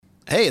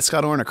Hey, it's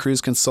Scott Orn at Cruise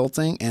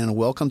Consulting, and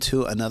welcome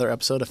to another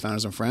episode of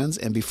Founders and Friends.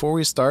 And before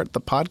we start the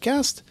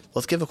podcast,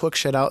 let's give a quick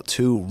shout out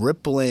to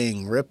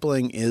Rippling.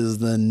 Rippling is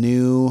the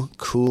new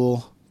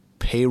cool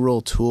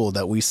payroll tool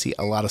that we see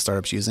a lot of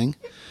startups using.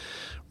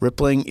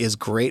 Rippling is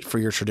great for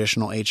your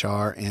traditional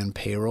HR and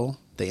payroll.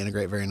 They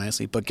integrate very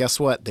nicely. But guess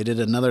what? They did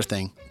another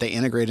thing. They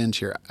integrate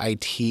into your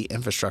IT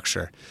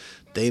infrastructure.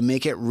 They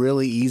make it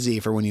really easy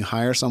for when you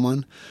hire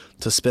someone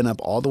to spin up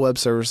all the web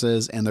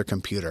services and their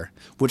computer,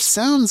 which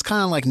sounds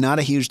kind of like not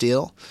a huge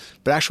deal.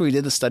 But actually, we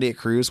did the study at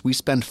Cruise. We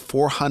spend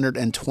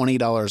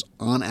 $420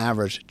 on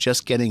average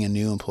just getting a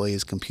new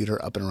employee's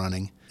computer up and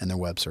running and their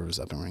web service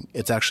up and running.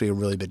 It's actually a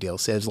really big deal. It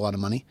saves a lot of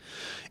money.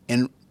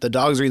 And the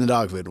dogs are eating the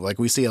dog food. Like,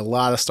 we see a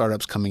lot of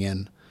startups coming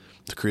in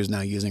to Cruise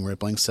now using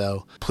Rippling.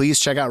 So please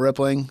check out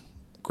Rippling.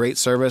 Great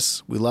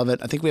service. We love it.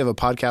 I think we have a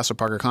podcast with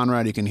Parker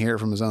Conrad. You can hear it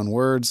from his own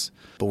words,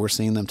 but we're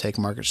seeing them take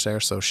market share.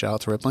 So shout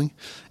out to Rippling.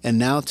 And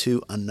now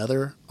to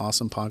another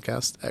awesome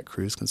podcast at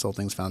Cruise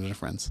Consulting's Founders and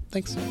Friends.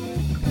 Thanks.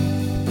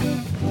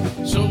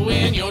 So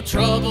when your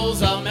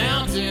troubles are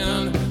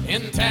mounting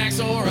in tax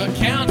or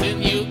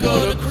accounting, you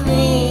go to Cruise.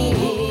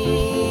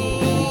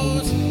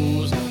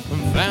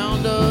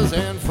 Founders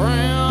and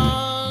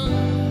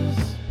Friends.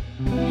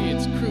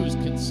 It's Cruise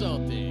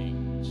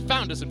Consulting.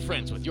 Founders and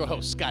Friends with your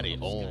host, Scotty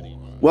Orn.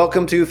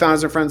 Welcome to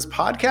Founders and Friends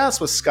podcast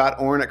with Scott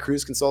Orn at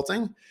Cruise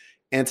Consulting.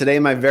 And today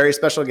my very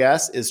special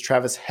guest is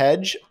Travis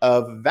Hedge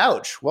of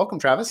Vouch. Welcome,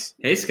 Travis.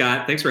 Hey,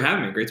 Scott. Thanks for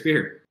having me. Great to be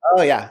here.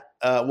 Oh, yeah.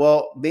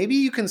 Well, maybe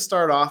you can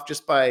start off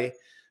just by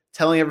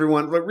telling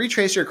everyone,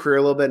 retrace your career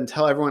a little bit and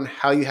tell everyone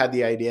how you had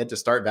the idea to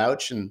start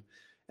Vouch and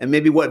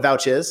maybe what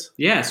Vouch is.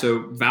 Yeah.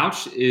 So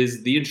Vouch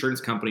is the insurance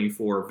company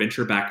for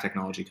venture-backed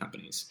technology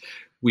companies.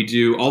 We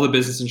do all the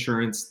business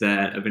insurance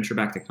that a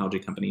venture-backed technology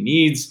company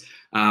needs.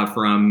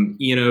 From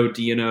E&O,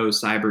 D&O,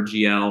 cyber,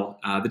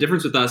 GL. The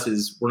difference with us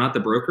is we're not the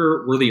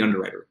broker, we're the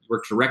underwriter. You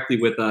work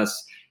directly with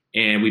us,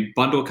 and we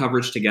bundle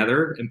coverage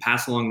together and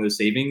pass along those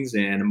savings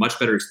and a much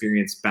better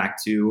experience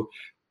back to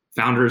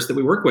founders that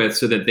we work with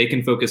so that they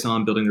can focus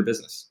on building their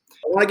business.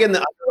 I want to get in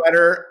the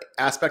underwriter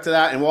aspect of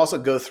that, and we'll also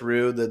go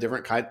through the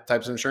different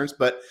types of insurance,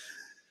 but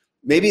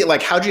maybe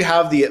how'd you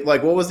have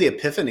what was the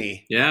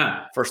epiphany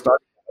for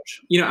starting?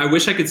 You know, I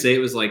wish I could say it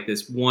was like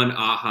this one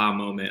aha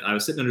moment. I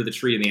was sitting under the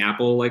tree and the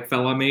apple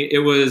fell on me. It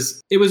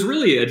was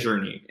really a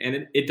journey.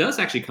 And it does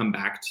actually come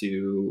back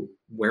to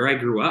where I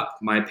grew up.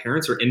 My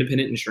parents are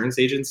independent insurance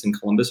agents in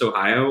Columbus,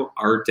 Ohio.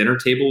 Our dinner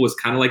table was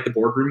kind of like the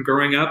boardroom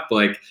growing up.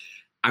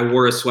 I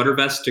wore a sweater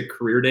vest to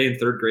career day in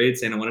third grade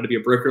saying I wanted to be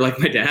a broker like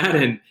my dad.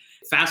 And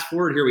fast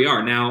forward, here we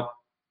are. Now,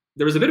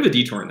 there was a bit of a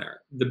detour in there.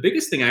 The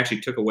biggest thing I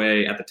actually took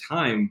away at the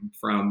time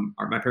from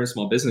my parents'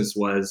 small business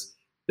was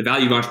the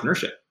value of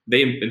entrepreneurship.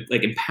 They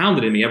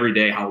impounded in me every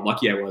day how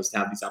lucky I was to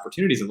have these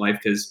opportunities in life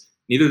because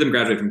neither of them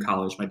graduated from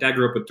college. My dad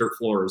grew up with dirt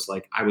floors.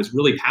 I was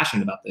really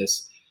passionate about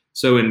this.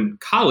 So in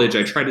college,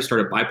 I tried to start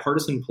a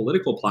bipartisan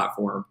political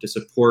platform to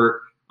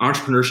support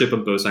entrepreneurship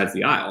on both sides of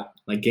the aisle,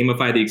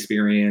 gamify the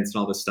experience and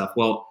all this stuff.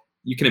 Well,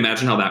 you can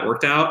imagine how that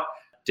worked out.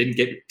 Didn't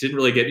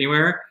really get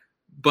anywhere.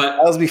 But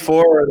that was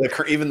before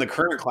even the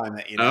current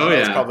climate. Oh, yeah. That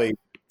was probably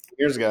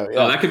years ago.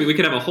 Yeah. Oh, we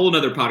could have a whole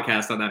nother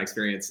podcast on that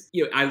experience.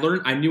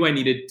 I knew I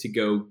needed to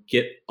go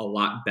get a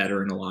lot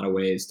better in a lot of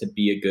ways to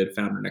be a good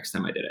founder next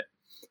time I did it.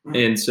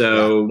 And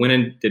so went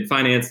and did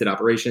finance, did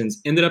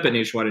operations, ended up at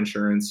Nationwide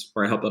Insurance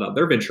where I helped build out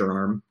their venture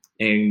arm,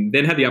 and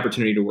then had the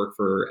opportunity to work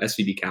for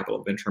SVB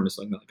Capital, venture arm of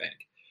Silicon Valley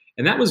Bank.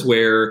 And that was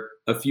where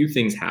a few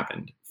things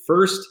happened.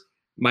 First,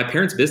 my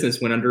parents' business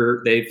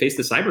they faced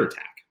a cyber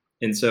attack.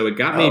 And so it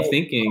got me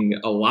thinking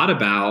a lot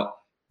about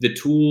the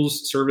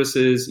tools,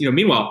 services.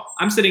 Meanwhile,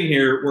 I'm sitting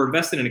here, we're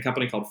invested in a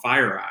company called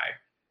FireEye.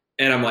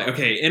 And I'm like,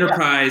 okay,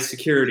 enterprise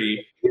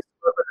security. He's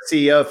the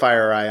CEO of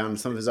FireEye on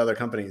some of his other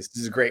companies.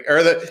 This is great.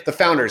 Or the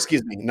founder,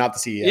 excuse me, not the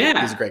CEO.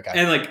 Yeah. He's a great guy.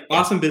 And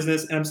awesome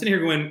business. And I'm sitting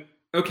here going,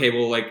 okay,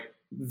 well,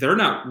 they're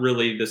not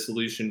really the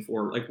solution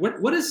for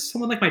what does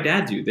someone like my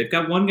dad do? They've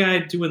got one guy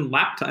doing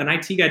an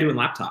IT guy doing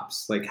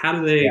laptops. How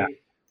do they,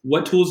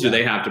 what tools do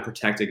they have to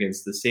protect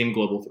against the same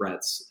global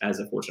threats as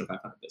a Fortune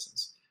 500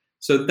 business?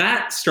 So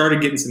that started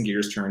getting some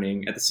gears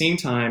turning. At the same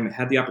time, I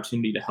had the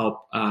opportunity to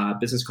help a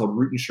business called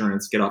Root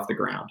Insurance get off the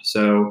ground.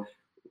 So,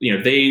 you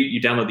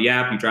download the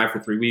app, you drive for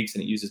 3 weeks,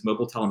 and it uses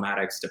mobile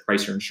telematics to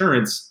price your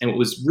insurance. And what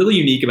was really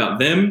unique about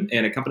them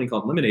and a company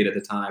called Lemonade at the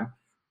time,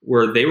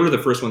 where they were the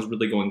first ones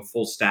really going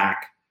full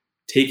stack,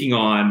 taking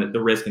on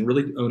the risk and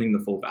really owning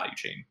the full value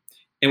chain.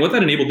 And what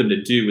that enabled them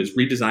to do is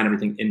redesign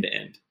everything end to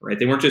end, right?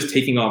 They weren't just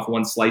taking off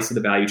one slice of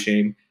the value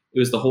chain. It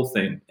was the whole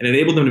thing, and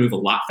enabled them to move a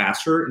lot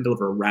faster and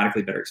deliver a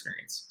radically better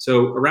experience.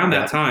 So around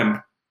that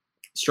time,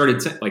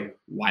 started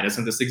why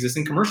doesn't this exist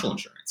in commercial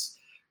insurance?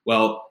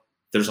 Well,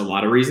 there's a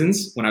lot of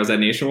reasons. When I was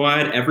at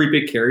Nationwide, every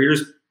big carrier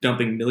is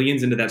dumping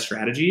millions into that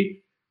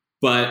strategy,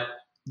 but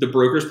the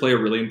brokers play a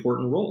really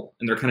important role,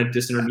 and they're kind of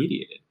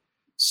disintermediated.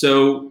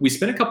 So we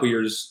spent a couple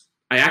years.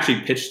 I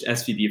actually pitched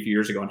SVB a few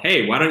years ago, and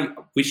hey,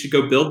 we should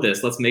go build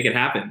this. Let's make it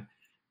happen.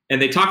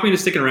 And they talked me into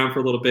sticking around for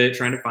a little bit,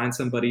 trying to find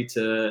somebody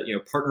to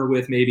partner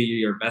with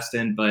maybe or invest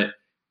in. But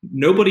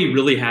nobody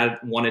really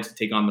wanted to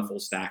take on the full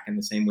stack in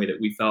the same way that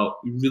we felt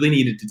we really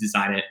needed to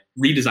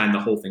redesign the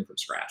whole thing from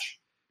scratch.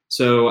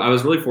 So I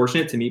was really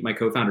fortunate to meet my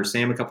co-founder,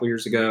 Sam, a couple of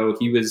years ago.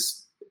 He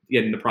was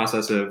in the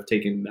process of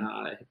taking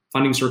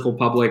Funding Circle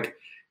public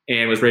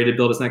and was ready to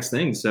build his next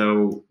thing.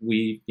 So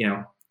we,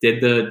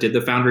 did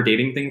the founder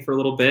dating thing for a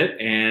little bit,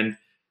 and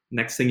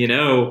next thing you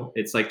know,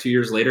 it's like 2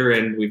 years later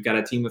and we've got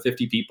a team of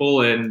 50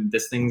 people and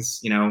this thing's,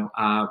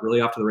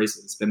 really off to the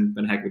races. It's been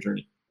a heck of a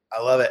journey.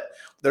 I love it.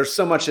 There's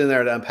so much in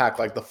there to unpack,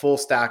 like the full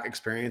stack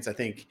experience. I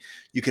think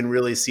you can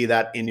really see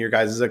that in your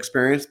guys'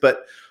 experience.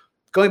 But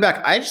going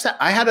back, I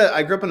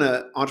grew up in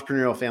an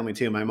entrepreneurial family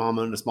too. My mom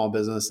owned a small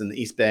business in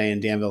the East Bay in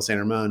Danville, San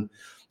Ramon.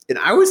 And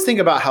I always think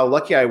about how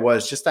lucky I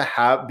was just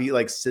to be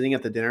like sitting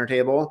at the dinner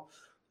table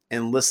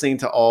and listening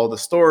to all the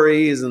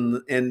stories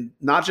and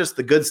not just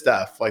the good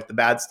stuff, like the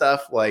bad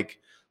stuff, like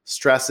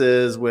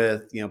stresses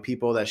with,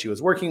 people that she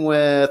was working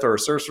with or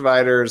service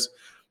providers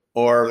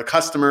or the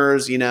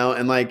customers,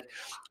 and like,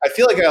 I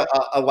feel like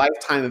a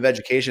lifetime of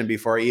education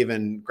before I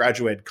even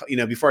graduated,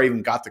 before I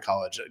even got to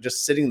college,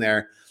 just sitting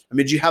there. I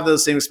mean, did you have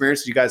those same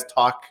experiences? You guys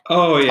talk?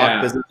 Oh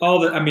yeah. Business? All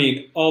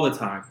the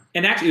time.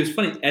 And actually it was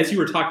funny, as you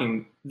were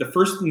talking, the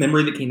first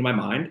memory that came to my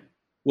mind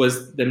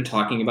was them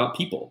talking about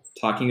people,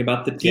 talking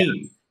about the team.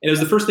 Yeah. And it was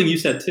the first thing you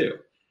said too.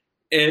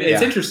 And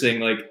it's interesting,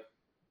 like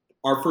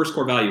our first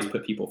core value is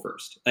put people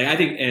first. Like I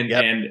think,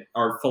 and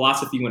our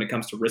philosophy when it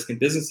comes to risk in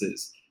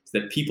businesses is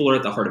that people are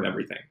at the heart of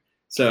everything.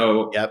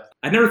 So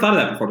I never thought of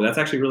that before, but that's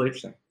actually really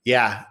interesting.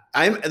 Yeah.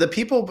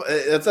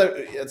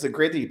 It's a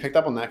great that you picked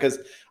up on that. Cause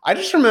I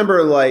just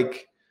remember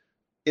like,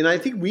 and I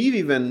think we've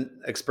even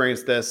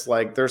experienced this,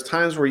 like there's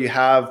times where you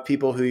have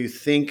people who you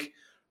think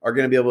are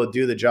going to be able to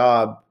do the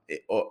job,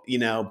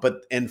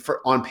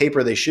 on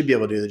paper, they should be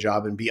able to do the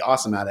job and be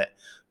awesome at it,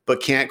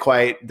 but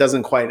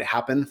doesn't quite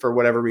happen for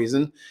whatever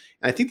reason.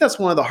 And I think that's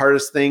one of the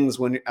hardest things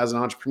as an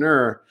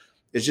entrepreneur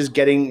is just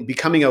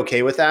becoming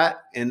okay with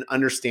that and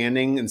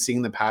understanding and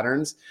seeing the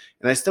patterns.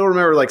 And I still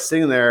remember like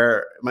sitting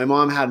there, my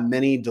mom had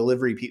many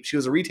delivery people. She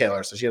was a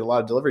retailer, so she had a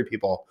lot of delivery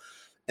people.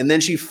 And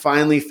then she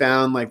finally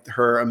found like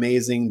her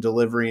amazing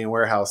delivery and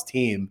warehouse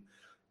team.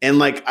 And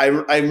like, I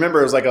remember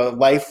it was like a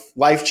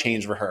life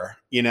change for her,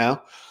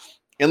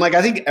 And like,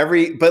 I think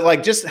but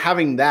like just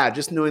having that,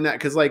 just knowing that,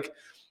 cause like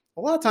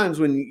a lot of times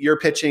when you're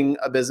pitching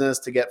a business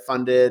to get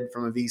funded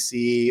from a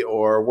VC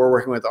or we're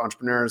working with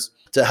entrepreneurs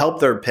to help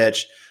their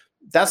pitch,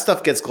 that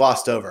stuff gets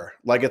glossed over.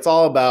 Like it's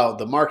all about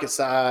the market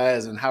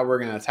size and how we're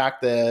going to attack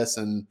this.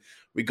 And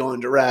we go in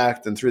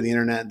direct and through the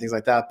internet and things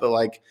like that. But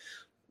like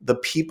the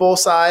people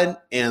side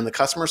and the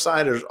customer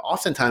side are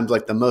oftentimes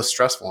like the most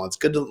stressful. It's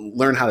good to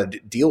learn how to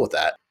deal with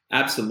that.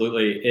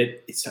 Absolutely.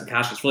 It's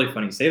really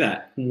funny you say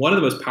that. One of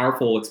the most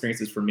powerful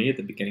experiences for me at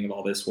the beginning of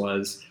all this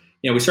was,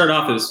 we started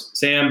off as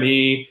Sam,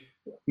 me,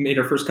 made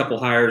our first couple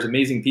hires,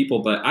 amazing people,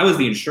 but I was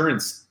the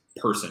insurance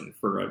person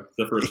for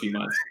the first few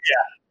months. Yeah.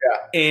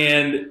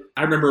 And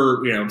I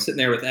remember, I'm sitting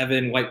there with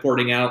Evan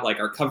whiteboarding out like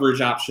our coverage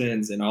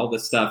options and all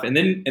this stuff. And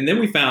then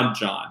we found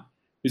John,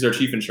 who's our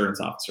chief insurance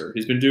officer,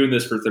 who's been doing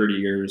this for 30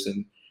 years.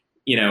 And,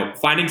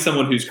 finding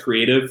someone who's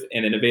creative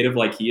and innovative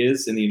like he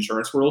is in the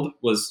insurance world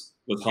was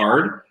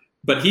hard.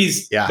 But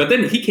but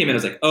then he came in and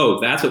was like, oh,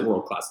 that's what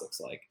world-class looks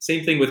like.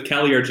 Same thing with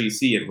Kelly, our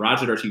GC, and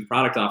Rajat, our chief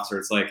product officer.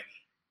 It's like,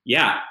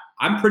 yeah,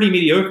 I'm pretty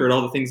mediocre at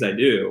all the things I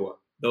do,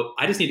 though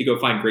I just need to go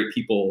find great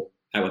people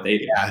at what they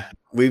do. Yeah,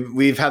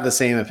 we've had the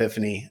same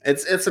epiphany.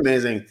 It's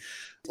amazing.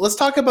 Let's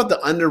talk about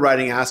the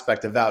underwriting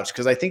aspect of Vouch,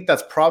 because I think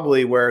that's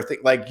probably where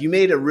you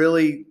made a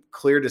really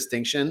clear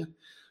distinction,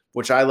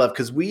 which I love,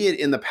 because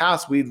in the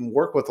past we'd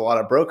worked with a lot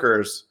of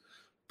brokers,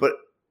 but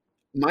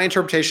my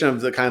interpretation of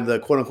the kind of the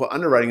quote unquote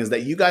underwriting is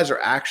that you guys are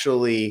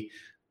actually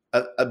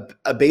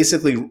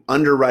basically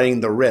underwriting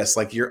the risk.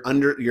 Like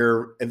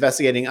you're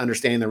investigating,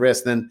 understanding the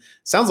risk. Then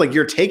sounds like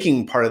you're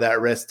taking part of that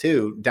risk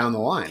too down the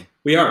line.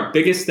 We are.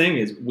 Biggest thing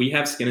is we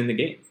have skin in the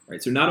game,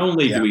 right? So not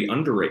only do we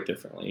underwrite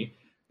differently,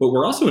 but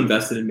we're also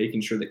invested in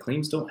making sure that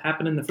claims don't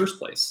happen in the first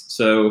place.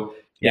 So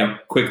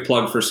quick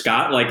plug for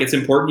Scott. Like it's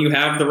important you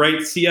have the right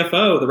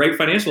CFO, the right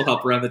financial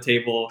help around the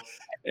table.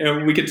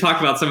 And we could talk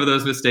about some of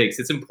those mistakes.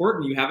 It's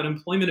important you have an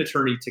employment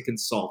attorney to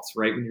consult,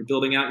 right? When you're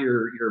building out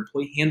your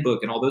employee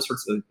handbook and all those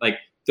sorts of like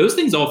those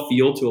things all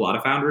feel to a lot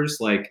of founders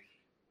like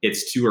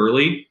it's too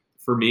early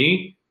for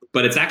me,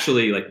 but it's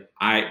actually like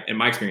in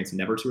my experience,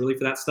 never too early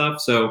for that stuff.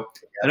 So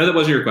I know that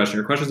wasn't your question.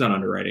 Your question's on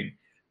underwriting.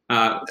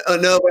 No, but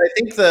I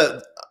think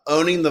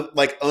owning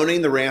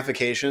the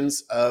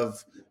ramifications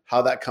of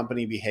how that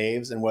company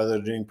behaves and whether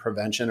they're doing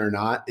prevention or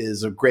not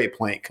is a great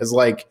point. Cause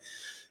like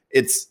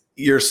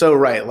you're so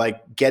right.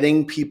 Like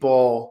getting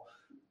people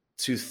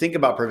to think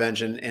about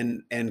prevention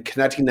and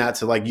connecting that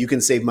to like, you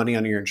can save money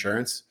on your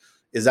insurance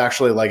is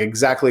actually like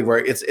exactly where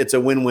it's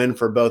a win-win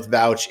for both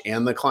Vouch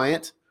and the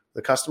client,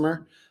 the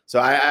customer. So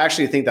I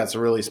actually think that's a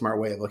really smart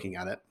way of looking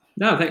at it.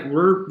 No,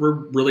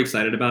 we're really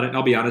excited about it. And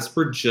I'll be honest,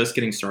 we're just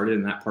getting started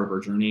in that part of our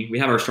journey. We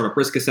have our startup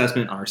risk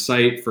assessment on our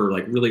site for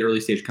like really early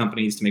stage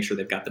companies to make sure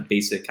they've got the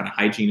basic kind of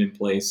hygiene in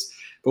place.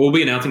 But we'll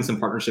be announcing some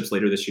partnerships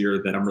later this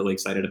year that I'm really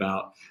excited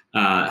about,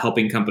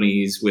 helping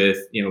companies with,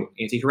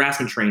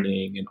 anti-harassment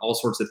training and all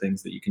sorts of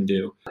things that you can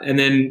do. And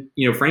then,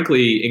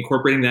 frankly,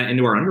 incorporating that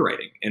into our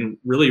underwriting and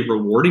really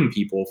rewarding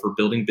people for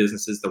building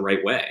businesses the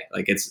right way.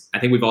 Like I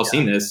think we've all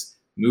seen this.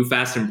 Move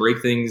fast and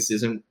break things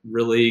isn't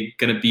really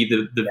going to be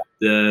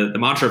the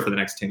mantra for the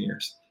next 10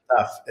 years.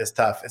 It's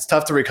tough. It's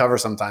tough to recover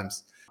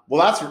sometimes.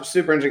 Well, that's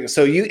super interesting.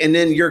 So and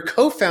then your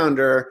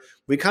co-founder,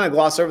 we kind of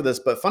gloss over this,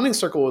 but Funding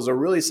Circle was a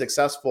really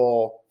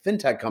successful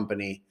fintech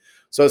company.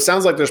 So it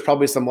sounds like there's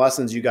probably some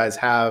lessons you guys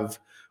have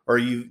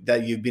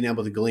that you've been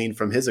able to glean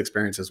from his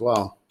experience as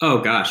well. Oh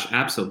gosh,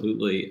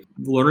 absolutely.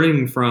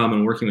 Learning from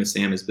and working with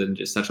Sam has been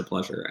just such a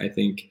pleasure. I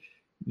think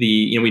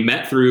we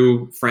met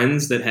through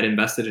friends that had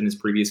invested in his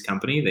previous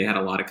company. They had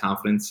a lot of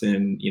confidence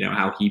in,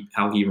 how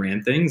he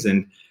ran things.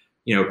 And,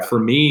 for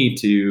me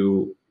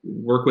to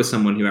work with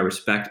someone who I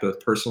respect both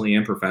personally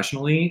and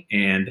professionally,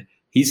 and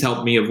he's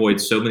helped me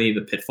avoid so many of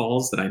the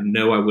pitfalls that I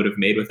know I would have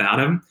made without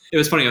him. It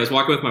was funny. I was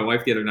walking with my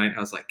wife the other night and I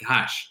was like,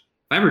 gosh,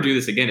 if I ever do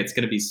this again, it's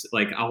going to be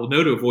like, I'll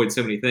know to avoid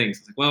so many things.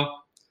 I was like,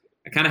 well,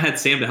 I kind of had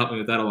Sam to help me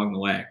with that along the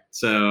way.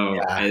 So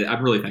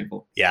I'm really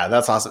thankful. Yeah,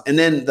 that's awesome. And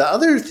then the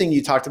other thing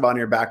you talked about in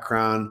your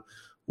background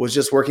was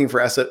just working for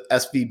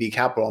SVB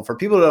Capital. And for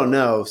people who don't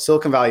know,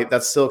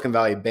 that's Silicon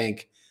Valley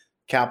Bank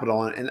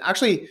Capital. And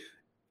actually,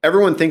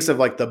 everyone thinks of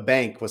like the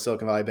bank with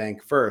Silicon Valley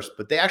Bank first,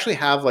 but they actually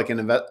have like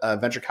a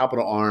venture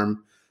capital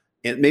arm.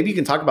 And maybe you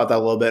can talk about that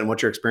a little bit and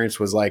what your experience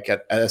was like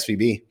at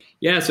SVB.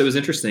 Yeah, so it was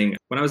interesting.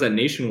 When I was at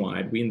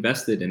Nationwide, we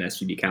invested in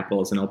SVB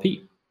Capital as an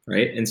LP,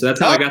 right? And so that's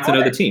how I got to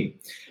know the team.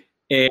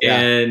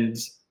 And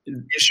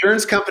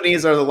insurance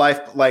companies are the life.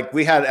 Like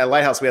we had at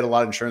Lighthouse, we had a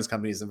lot of insurance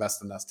companies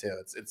invest in us too.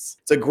 It's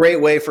a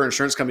great way for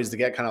insurance companies to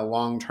get kind of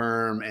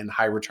long-term and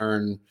high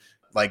return,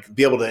 like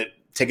be able to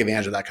take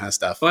advantage of that kind of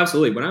stuff. Oh,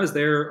 absolutely. When I was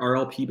there, our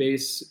LP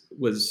base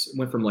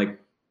went from like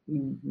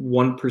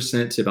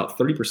 1% to about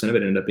 30% of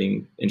it ended up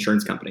being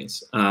insurance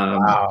companies.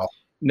 Wow.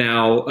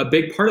 Now, a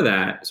big part of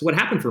that, so what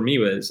happened for me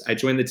was I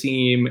joined the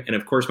team, and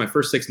of course, my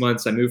first 6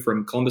 months, I moved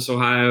from Columbus,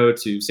 Ohio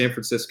to San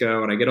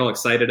Francisco, and I get all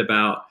excited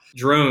about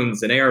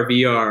drones and AR,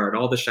 VR, and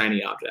all the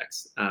shiny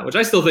objects, which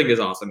I still think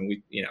is awesome.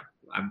 And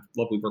I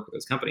love we work with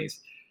those companies.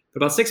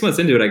 But about 6 months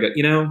into it, I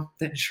go,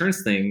 that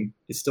insurance thing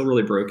is still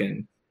really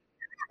broken.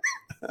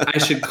 I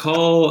should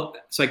call.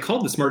 So I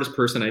called the smartest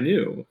person I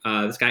knew,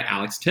 this guy,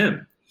 Alex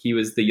Tim. He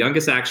was the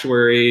youngest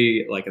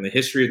actuary, like in the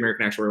history of the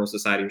American Actuarial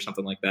Society or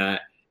something like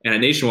that. And at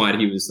Nationwide,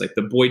 he was like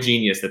the boy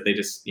genius that they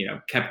just,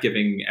 kept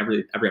giving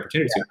every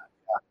opportunity to.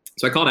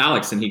 So I called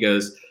Alex and he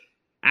goes,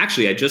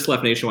 actually, I just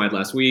left Nationwide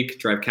last week.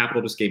 Drive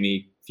Capital just gave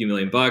me a few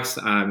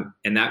 $1,000,000.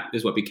 And that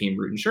is what became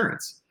Root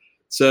Insurance.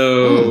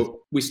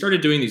 So we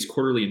started doing these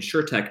quarterly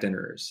InsurTech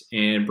dinners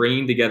and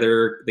bringing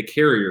together the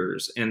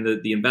carriers and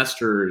the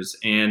investors.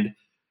 And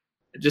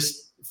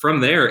just from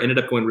there, ended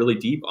up going really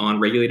deep on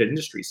regulated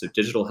industries. So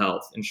digital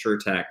health,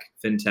 InsurTech,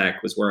 FinTech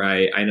was where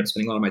I ended up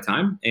spending a lot of my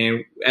time.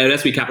 And at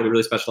SVB Capital, we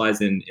really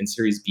specialized in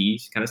Series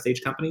B kind of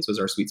stage companies was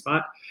our sweet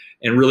spot,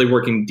 and really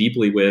working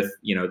deeply with,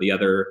 the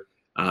other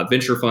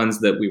venture funds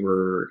that we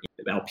were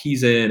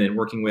LPs in and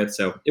working with.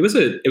 So it was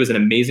an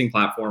amazing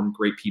platform,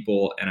 great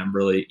people, and I'm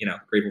really,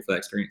 grateful for that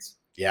experience.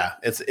 Yeah,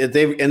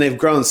 they've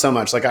grown so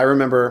much. Like I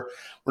remember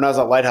when I was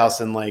at Lighthouse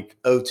in like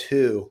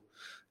 2002,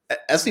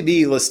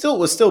 SVB was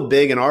still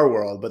big in our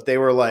world, but they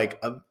were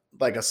like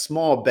a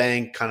small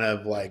bank kind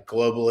of like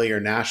globally or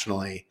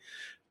nationally.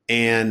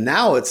 And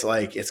now it's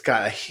like, it's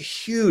got a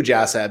huge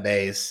asset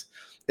base.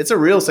 It's a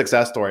real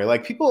success story.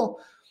 Like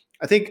people,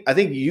 I think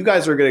you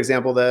guys are a good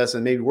example of this,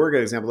 and maybe we're a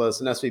good example of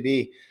this in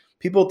SVB.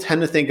 People tend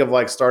to think of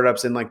like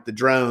startups in like the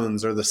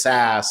drones or the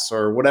SaaS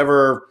or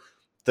whatever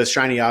the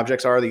shiny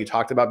objects are that you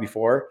talked about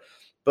before.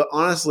 But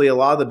honestly, a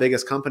lot of the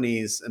biggest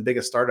companies and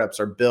biggest startups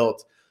are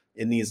built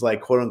in these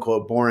like quote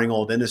unquote boring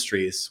old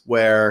industries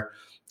where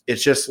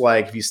it's just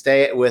like if you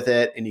stay with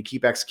it and you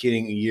keep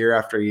executing year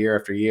after year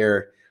after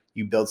year,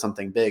 you build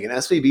something big. And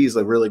SVB is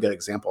a really good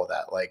example of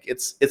that. Like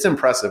it's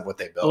impressive what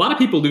they built. A lot of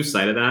people lose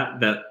sight of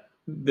that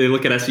they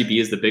look at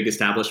SVB as the big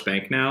established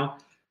bank now,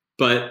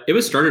 but it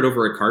was started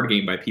over a card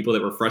game by people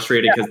that were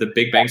frustrated because the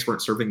big banks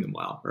weren't serving them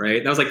well,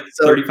 right? That was like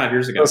 35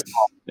 years ago.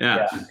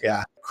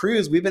 Yeah.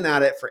 Cruise, we've been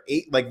at it for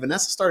 8, like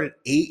Vanessa started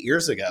 8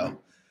 years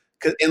ago.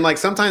 And like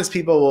sometimes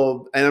people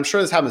will, and I'm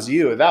sure this happens to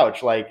you,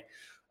 vouch, like,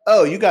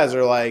 oh, you guys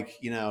are like,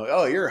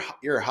 oh,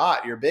 you're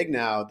hot, you're big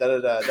now,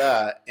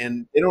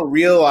 and they don't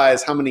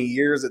realize how many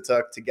years it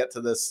took to get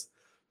to this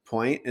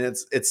point. And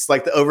it's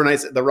like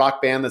the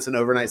rock band that's an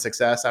overnight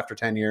success after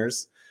 10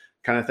 years,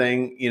 kind of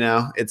thing.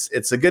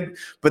 It's a good,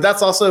 but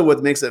that's also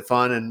what makes it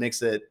fun and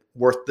makes it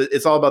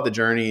it's all about the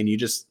journey. And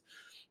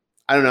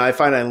I don't know, I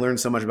find I learned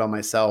so much about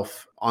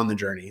myself on the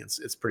journey.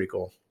 It's pretty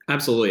cool.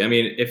 Absolutely. I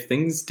mean, if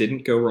things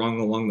didn't go wrong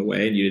along the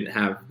way and you didn't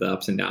have the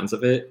ups and downs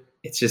of it,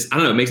 it's just, I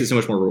don't know, it makes it so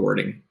much more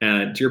rewarding.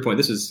 To your point,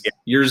 this is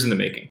years in the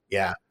making.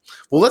 Yeah.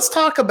 Well, let's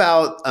talk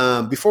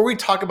about, before we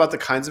talk about the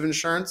kinds of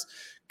insurance,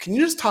 can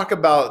you just talk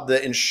about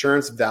the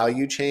insurance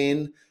value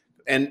chain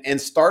and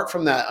start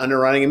from that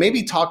underwriting, and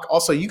maybe talk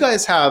also, you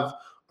guys have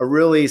a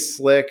really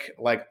slick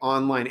like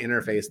online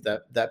interface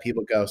that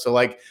people go. So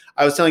like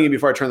I was telling you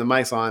before I turned the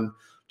mics on,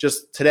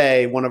 just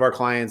today, one of our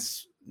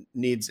clients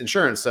needs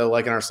insurance. So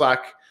like in our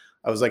Slack,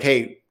 I was like,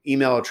 hey,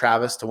 email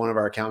Travis to one of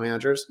our account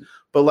managers.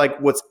 But like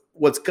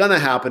what's going to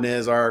happen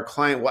is our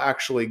client will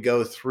actually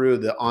go through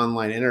the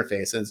online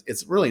interface, and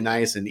it's really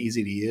nice and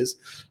easy to use.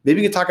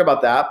 Maybe you can talk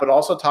about that, but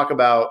also talk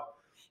about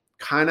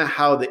kind of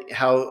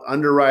how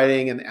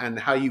underwriting and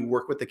how you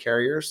work with the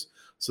carriers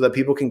so that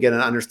people can get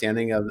an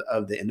understanding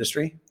of the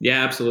industry.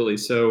 Yeah, absolutely.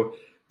 So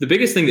the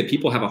biggest thing that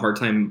people have a hard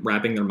time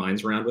wrapping their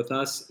minds around with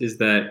us is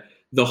that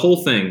the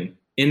whole thing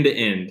end to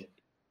end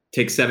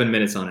takes 7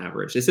 minutes on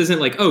average. This isn't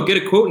like, oh, get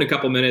a quote in a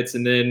couple minutes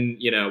and then,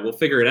 we'll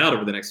figure it out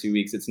over the next few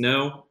weeks. It's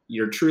no,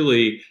 you're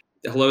truly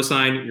hello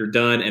sign, you're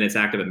done, and it's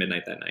active at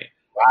midnight that night.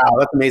 Wow,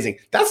 that's amazing.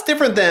 That's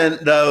different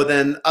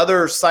than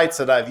other sites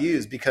that I've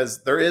used,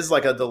 because there is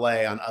like a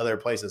delay on other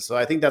places. So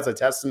I think that's a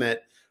testament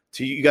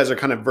to you guys are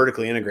kind of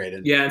vertically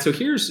integrated. Yeah, and so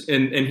here's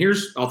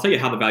I'll tell you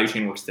how the value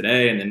chain works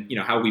today, and then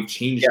how we've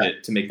changed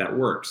it to make that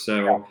work.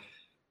 So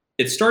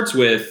it starts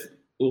with,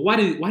 well, why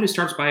do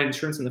startups buy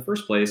insurance in the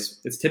first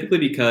place? It's typically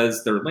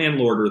because their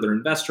landlord or their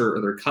investor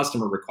or their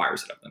customer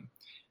requires it of them.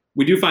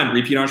 We do find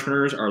repeat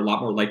entrepreneurs are a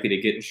lot more likely to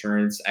get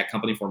insurance at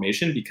company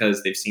formation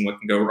because they've seen what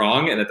can go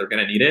wrong and that they're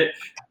going to need it.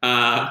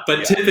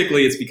 But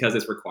typically it's because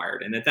it's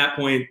required. And at that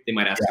point, they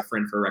might ask a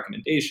friend for a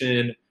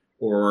recommendation,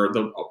 or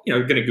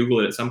they're going to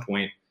Google it at some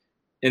point.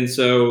 And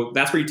so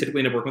that's where you typically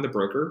end up working with a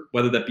broker,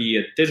 whether that be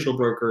a digital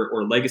broker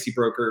or a legacy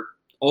broker.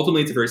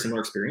 Ultimately, it's a very similar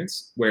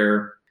experience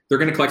where they're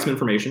going to collect some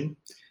information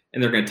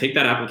and they're going to take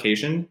that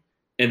application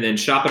and then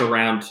shop it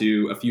around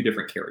to a few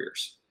different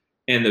carriers.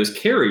 And those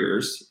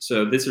carriers,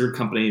 so these are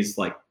companies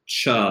like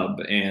Chubb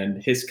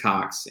and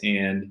Hiscox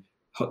and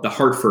the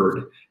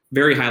Hartford,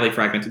 very highly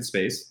fragmented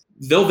space.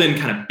 They'll then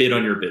kind of bid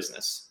on your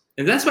business.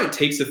 And that's why it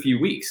takes a few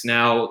weeks.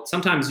 Now,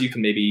 sometimes you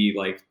can maybe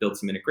like build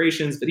some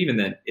integrations, but even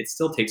then, it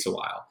still takes a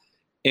while.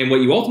 And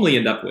what you ultimately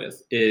end up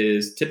with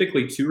is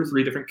typically 2 or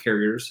 3 different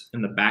carriers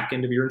in the back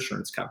end of your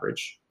insurance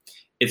coverage.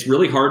 It's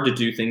really hard to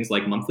do things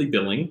like monthly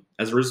billing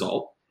as a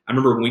result. I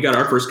remember when we got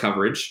our first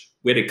coverage,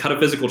 we had to cut a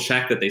physical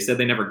check that they said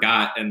they never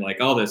got, and like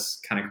all this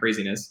kind of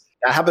craziness.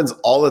 That happens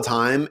all the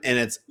time, and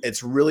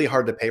it's really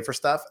hard to pay for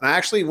stuff. And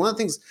actually, one of the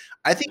things,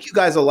 I think you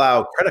guys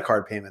allow credit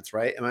card payments,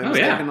 right? Am I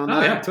mistaken on that?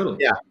 Oh, yeah, totally.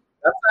 Yeah.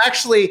 That's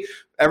actually,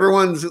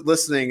 everyone's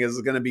listening is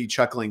going to be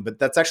chuckling, but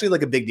that's actually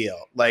like a big deal.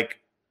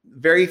 Like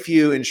very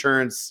few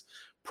insurance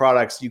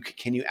products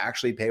can you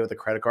actually pay with a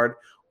credit card.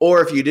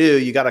 Or if you do,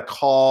 you got to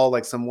call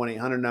like some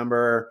 1-800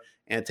 number,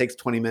 and it takes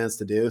 20 minutes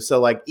to do. So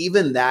like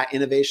even that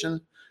innovation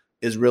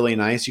is really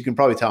nice. You can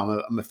probably tell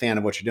I'm a fan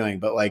of what you're doing,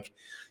 but like,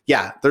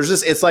 yeah, there's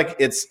just, it's like,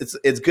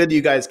 it's good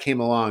you guys came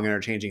along and are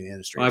changing the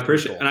industry. Well, I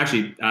appreciate it. And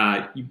actually,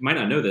 you might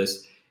not know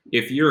this.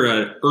 If you're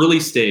an early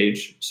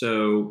stage,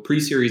 so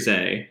pre-series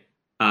A,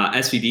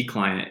 SVB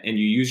client, and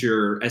you use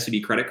your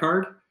SVB credit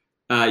card,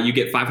 you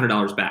get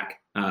 $500 back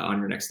on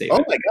your next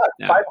statement. Oh my God,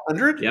 yeah.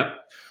 500? Yep.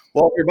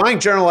 Well, if you're buying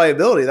general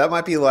liability, that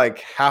might be like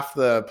half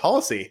the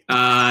policy.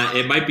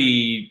 It might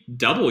be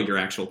double your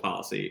actual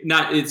policy.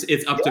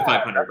 It's up to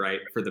 500, right,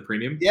 for the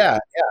premium? Yeah.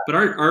 But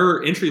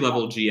our entry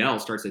level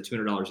GL starts at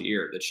 $200 a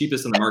year. The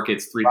cheapest in the market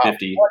is $350. Wow. Oh, I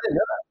didn't know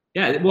that.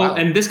 Yeah, well,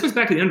 and this goes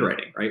back to the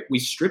underwriting, right? We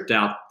stripped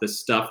out the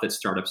stuff that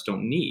startups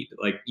don't need.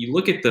 Like you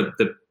look at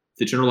the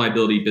general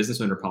liability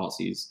business owner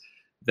policies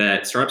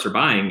that startups are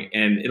buying,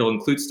 and it'll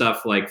include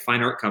stuff like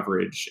fine art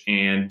coverage.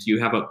 And do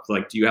you have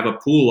a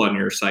pool on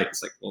your site?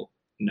 It's like, well,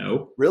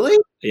 no. Really?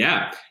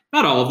 Yeah,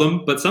 not all of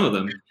them, but some of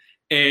them.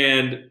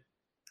 And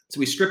so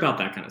we strip out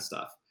that kind of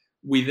stuff.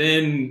 We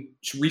then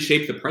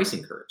reshape the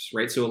pricing curves,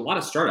 right? So a lot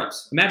of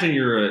startups, imagine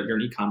you're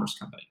an e-commerce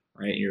company,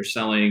 right? You're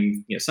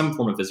selling some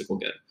form of physical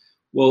good.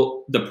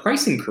 Well, the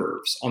pricing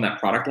curves on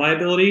that product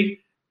liability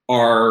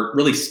are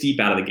really steep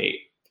out of the gate.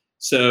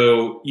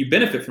 So you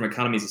benefit from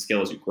economies of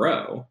scale as you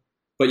grow,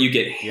 but you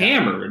get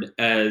hammered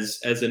as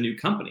a new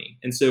company.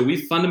 And so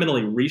we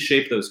fundamentally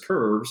reshape those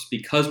curves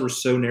because we're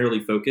so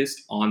narrowly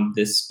focused on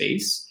this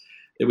space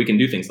that we can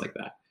do things like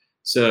that.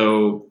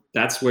 So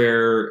that's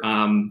where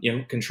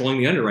controlling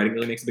the underwriting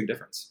really makes a big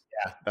difference.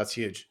 Yeah, that's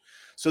huge.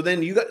 So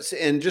then you guys,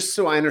 and just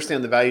so I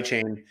understand the value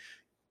chain,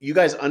 you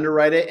guys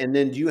underwrite it, and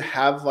then do you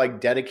have like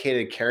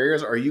dedicated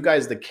carriers, or are you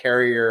guys the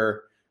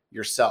carrier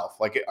yourself?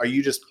 Like, are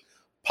you just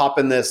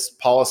popping this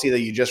policy that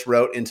you just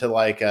wrote into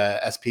like a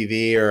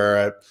SPV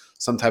or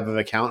some type of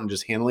account and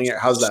just handling it?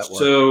 How's that work?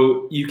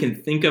 So you can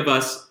think of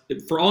us,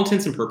 for all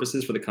intents and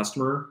purposes for the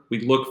customer, we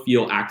look,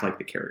 feel, act like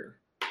the carrier.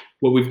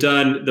 What we've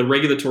done, the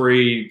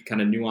regulatory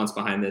kind of nuance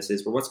behind this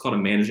is we're what's called a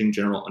managing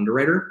general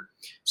underwriter.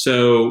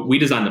 So we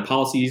design the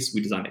policies,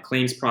 we design the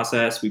claims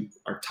process.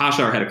 Tasha,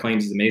 our head of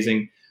claims, is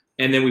amazing.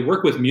 And then we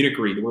work with Munich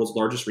Re, the world's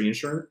largest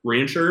reinsurer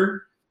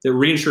that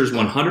reinsures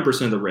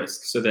 100% of the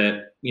risk, so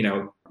that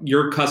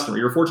your customer,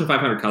 your Fortune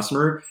 500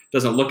 customer,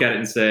 doesn't look at it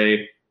and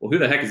say, well, who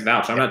the heck is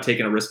Vouch? I'm not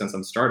taking a risk on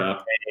some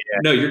startup.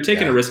 No, you're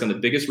taking a risk on the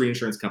biggest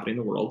reinsurance company in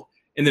the world.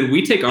 And then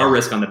we take our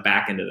risk on the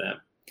back end of them.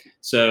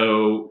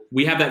 So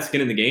we have that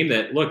skin in the game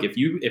that, look, if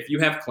you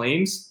have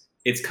claims,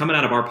 it's coming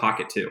out of our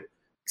pocket too.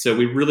 So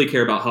we really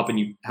care about helping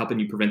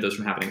you prevent those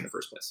from happening in the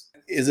first place.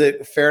 Is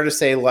it fair to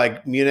say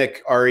like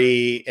Munich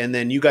Re, and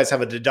then you guys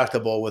have a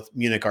deductible with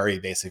Munich Re,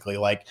 basically,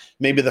 like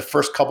maybe the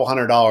first couple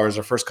 $100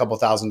 or first couple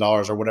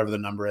 $1,000 or whatever the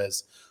number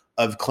is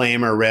of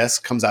claim or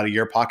risk comes out of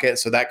your pocket.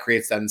 So that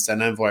creates that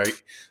incentive where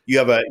you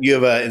have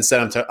a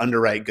incentive to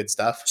underwrite good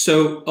stuff.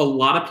 So a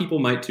lot of people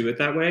might do it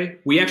that way.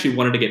 We actually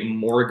wanted to get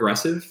more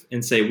aggressive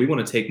and say we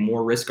want to take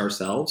more risk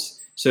ourselves.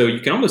 So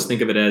you can almost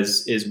think of it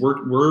as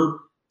we're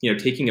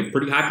taking a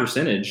pretty high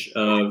percentage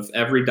of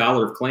every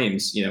dollar of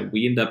claims.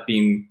 We end up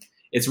being,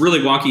 it's really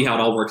wonky how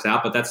it all works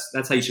out, but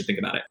that's how you should think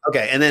about it.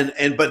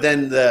 Okay. But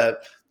then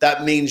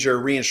that means your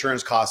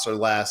reinsurance costs are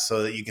less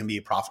so that you can be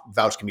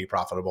Vouch can be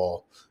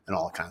profitable and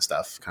all that kind of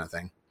stuff, kind of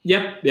thing.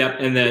 Yep.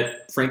 And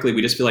that frankly,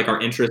 we just feel like our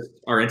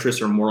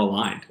interests are more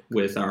aligned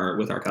with our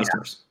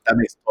customers. Yeah, that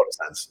makes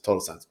total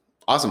sense.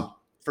 Awesome.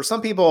 For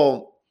some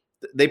people,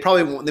 they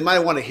might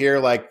want to hear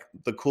like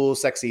the cool,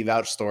 sexy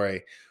Vouch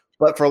story.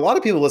 But for a lot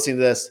of people listening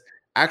to this,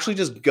 actually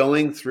just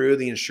going through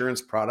the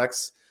insurance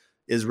products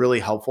is really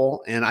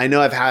helpful. And I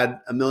know I've had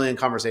a million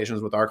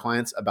conversations with our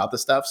clients about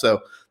this stuff. So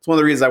it's one of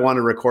the reasons I wanted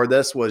to record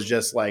this was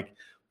just like,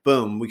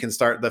 boom, we can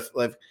start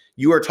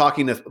you are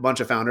talking to a bunch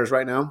of founders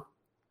right now.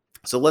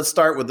 So let's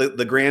start with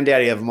the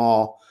granddaddy of them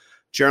all,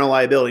 general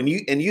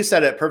liability. And you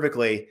said it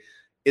perfectly.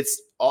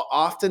 It's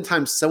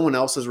oftentimes someone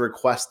else is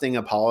requesting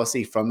a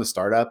policy from the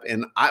startup.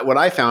 And what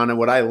I found and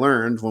what I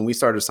learned when we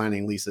started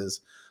signing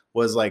leases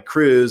was like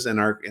Cruise and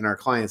our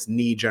clients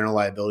need general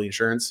liability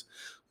insurance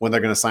when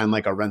they're going to sign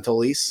like a rental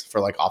lease for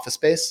like office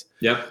space.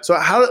 Yep.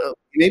 So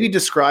maybe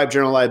describe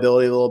general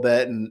liability a little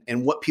bit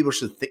and what people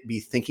should be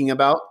thinking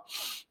about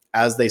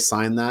as they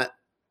sign that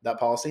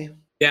policy.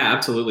 Yeah,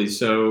 absolutely.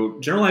 So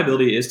general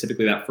liability is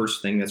typically that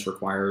first thing that's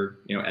required,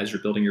 as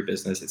you're building your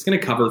business. It's going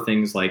to cover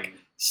things like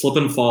slip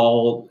and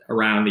fall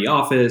around the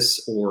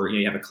office, or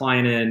you have a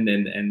client in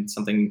and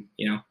something,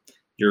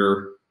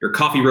 your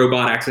coffee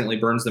robot accidentally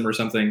burns them or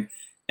something.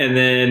 And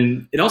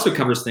then it also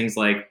covers things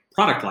like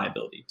product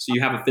liability. So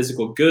you have a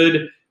physical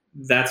good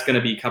that's going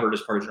to be covered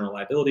as part of general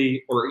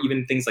liability, or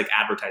even things like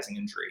advertising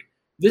injury.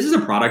 This is a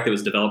product that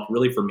was developed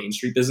really for Main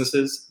Street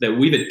businesses that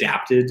we've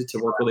adapted to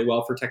work really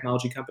well for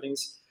technology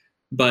companies.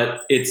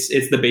 But it's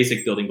the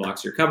basic building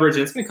blocks of your coverage.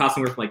 And it's going to cost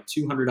anywhere from like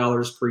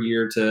 $200 per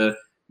year to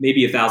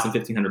maybe $1,000,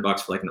 $1,500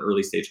 for like an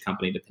early stage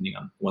company, depending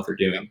on what they're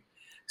doing.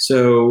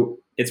 So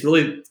it's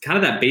really kind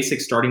of that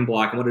basic starting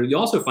block. And what you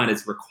also find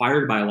is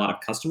required by a lot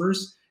of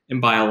customers. And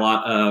by a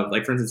lot of,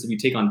 like, for instance, if you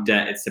take on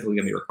debt, it's typically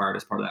going to be required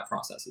as part of that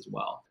process as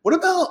well. What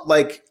about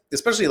like,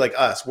 especially like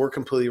us, we're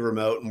completely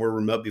remote and we're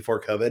remote before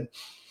COVID,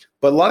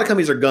 but a lot of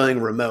companies are going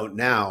remote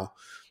now.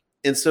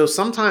 And so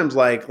sometimes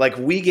like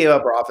we gave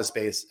up our office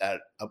space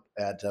at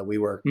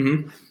WeWork.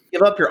 Mm-hmm.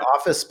 Give up your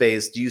office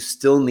space. Do you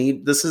still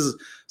need, this is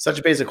such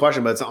a basic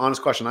question, but it's an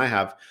honest question I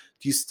have.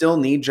 Do you still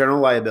need general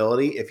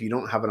liability if you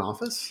don't have an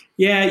office?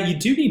 Yeah, you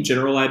do need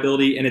general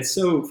liability, and it's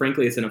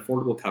frankly, it's an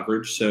affordable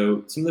coverage.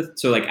 So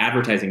like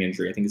advertising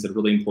injury, I think is a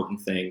really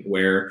important thing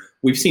where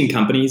we've seen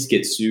companies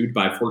get sued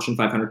by Fortune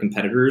 500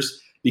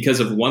 competitors because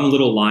of one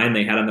little line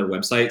they had on their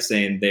website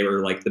saying they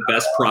were like the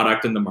best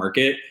product in the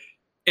market.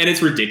 And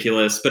it's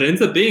ridiculous, but it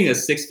ends up being a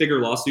 6-figure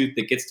lawsuit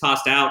that gets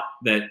tossed out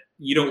that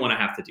you don't want to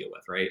have to deal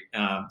with, right?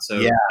 That's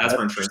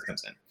where insurance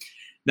comes in.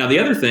 Now, the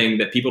other thing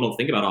that people don't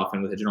think about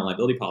often with a general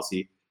liability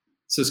policy.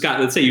 So Scott,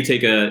 let's say you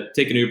take an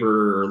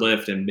Uber or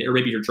Lyft, or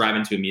maybe you're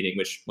driving to a meeting,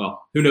 which,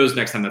 well, who knows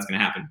next time that's going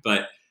to happen.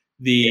 But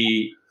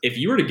if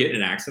you were to get in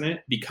an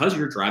accident because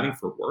you're driving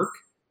for work,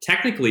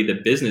 technically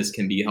the business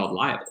can be held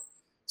liable.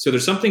 So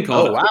there's something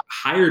called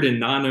hired and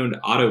non-owned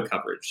auto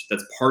coverage.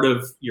 That's part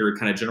of your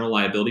kind of general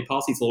liability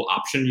policy. It's a little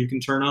option you can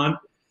turn on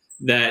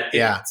that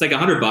it's like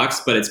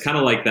 $100, but it's kind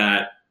of like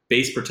that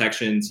base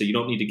protection. So you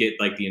don't need to get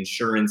like the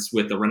insurance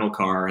with the rental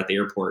car at the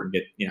airport and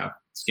get,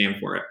 scammed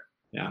for it.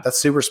 Yeah. That's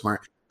super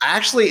smart.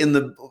 Actually, in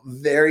the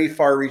very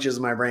far reaches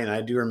of my brain,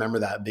 I do remember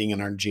that being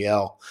in our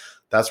GL.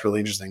 That's really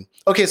interesting.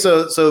 Okay,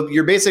 so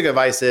your basic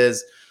advice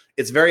is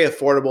it's a very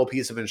affordable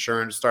piece of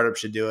insurance. Startups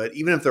should do it.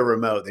 Even if they're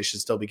remote, they should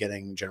still be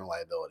getting general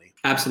liability.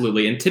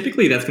 Absolutely. And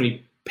typically that's going to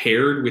be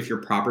paired with your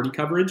property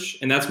coverage.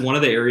 And that's one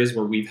of the areas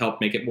where we've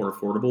helped make it more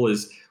affordable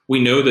is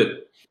we know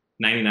that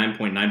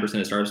 99.9%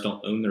 of startups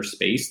don't own their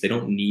space. They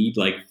don't need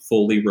like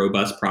fully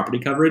robust property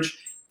coverage.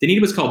 They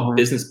need what's called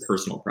business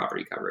personal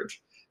property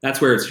coverage. That's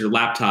where it's your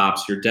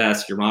laptops, your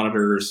desks, your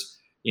monitors.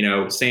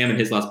 Sam and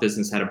his last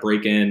business had a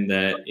break-in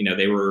that,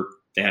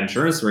 they had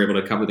insurance and were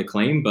able to cover the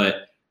claim,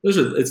 but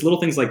it's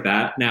little things like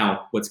that.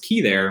 Now, what's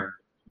key there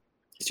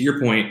is, to your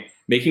point,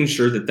 making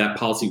sure that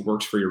policy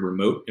works for your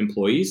remote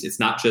employees. It's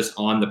not just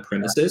on the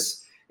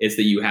premises. It's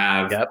that you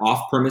have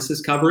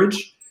off-premises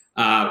coverage.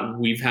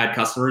 We've had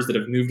customers that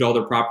have moved all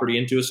their property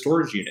into a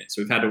storage unit.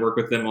 So we've had to work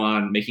with them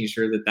on making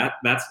sure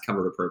that's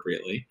covered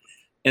appropriately.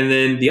 And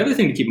then the other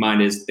thing to keep in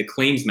mind is the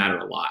claims matter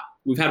a lot.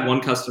 We've had one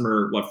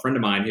customer, a friend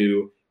of mine,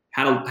 who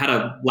had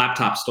a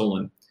laptop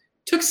stolen.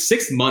 It took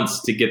 6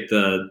 months to get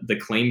the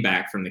claim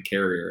back from the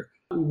carrier.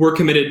 We're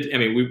committed. I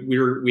mean,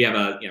 we have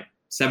a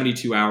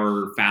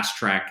 72-hour fast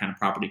track kind of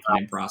property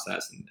claim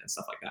process and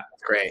stuff like that.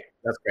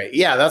 That's great.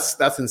 Yeah,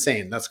 that's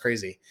insane. That's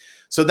crazy.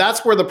 So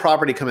that's where the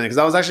property come in, because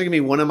that was actually gonna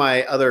be one of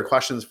my other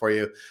questions for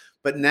you.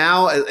 But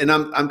now, and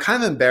I'm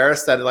kind of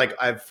embarrassed that like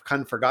I've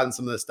kind of forgotten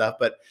some of this stuff,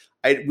 but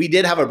we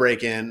did have a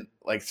break-in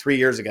like 3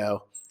 years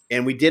ago,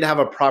 and we did have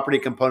a property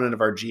component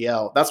of our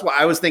GL. That's why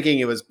I was thinking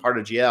it was part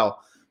of GL.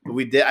 But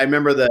we did. I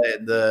remember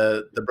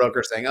the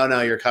broker saying, "Oh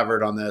no, you're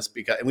covered on this,"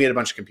 because and we had a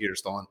bunch of computers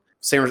stolen.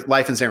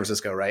 Life in San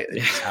Francisco, right?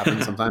 It just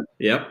happens sometimes.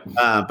 Yep.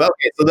 But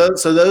okay,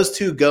 so those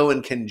two go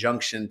in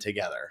conjunction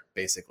together.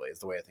 Basically, is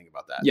the way I think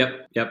about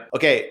that. Yep.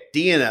 Okay,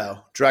 D&O,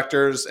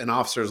 directors and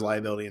officers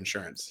liability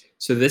insurance.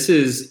 So this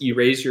is, you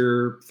raise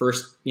your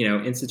first,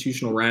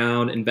 institutional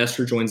round,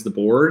 investor joins the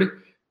board.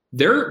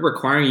 They're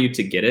requiring you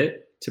to get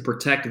it to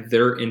protect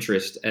their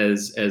interest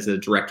as a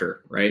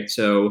director, right?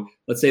 So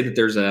let's say that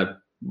there's a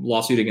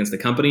lawsuit against the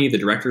company, the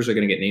directors are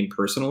going to get named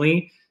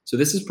personally. So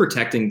this is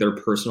protecting their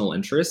personal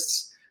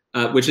interests,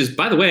 which is,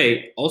 by the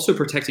way, also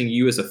protecting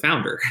you as a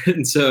founder.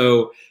 And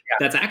so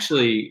that's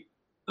actually,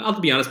 I'll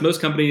be honest,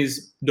 most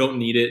companies don't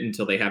need it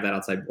until they have that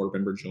outside board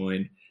member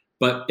join.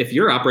 But if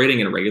you're operating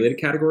in a regulated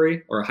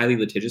category or a highly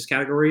litigious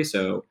category,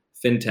 so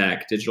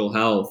fintech, digital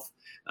health,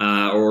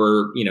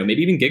 or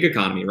maybe even gig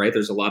economy, right?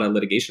 There's a lot of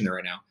litigation there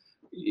right now.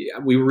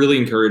 We really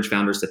encourage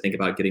founders to think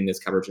about getting this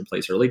coverage in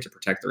place early to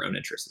protect their own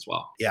interests as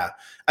well. Yeah.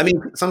 I mean,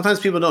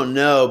 sometimes people don't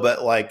know,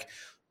 but like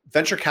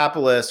venture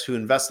capitalists who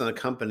invest in a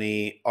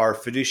company are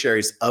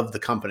fiduciaries of the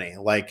company.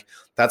 Like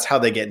that's how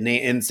they get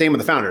named. And same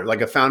with the founder.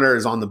 Like a founder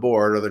is on the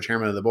board or the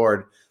chairman of the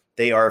board,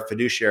 they are a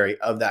fiduciary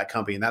of that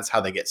company. And that's how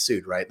they get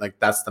sued, right? Like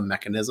that's the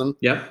mechanism.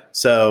 Yeah.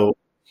 So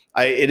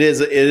it is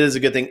a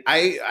good thing.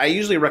 I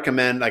usually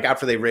recommend like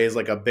after they raise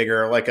like a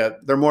bigger,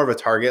 they're more of a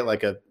target,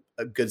 like a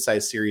good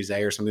size Series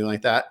A or something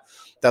like that.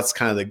 That's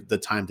kind of the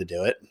time to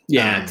do it.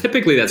 Yeah,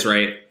 typically that's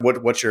right.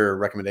 What's your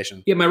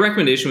recommendation? Yeah, my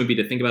recommendation would be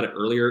to think about it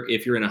earlier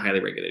if you're in a highly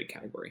regulated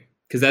category.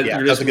 Because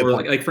you're just more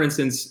like, for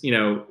instance,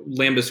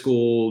 Lambda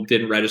School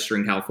didn't register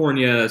in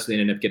California, so they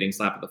ended up getting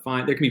slapped with a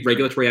fine. There can be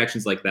regulatory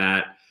actions like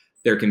that.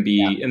 There can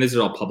be, and these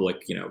are all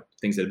public,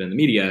 things that have been in the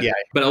media. Yeah.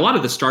 But a lot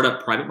of the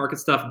startup private market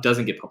stuff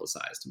doesn't get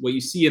publicized. What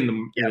you see in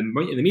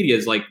the media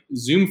is like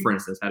Zoom, for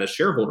instance, had a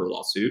shareholder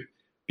lawsuit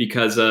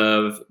because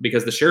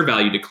the share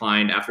value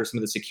declined after some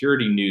of the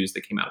security news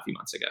that came out a few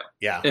months ago.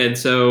 Yeah. And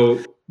so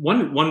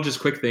one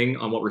just quick thing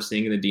on what we're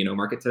seeing in the D&O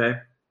market today,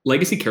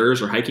 legacy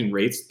carriers are hiking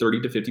rates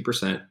 30 to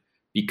 50%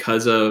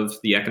 because of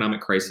the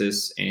economic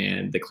crisis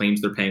and the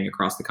claims they're paying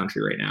across the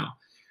country right now.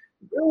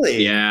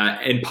 Really? Yeah.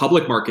 In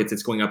public markets,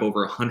 it's going up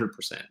over 100%.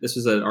 This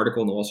was an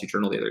article in the Wall Street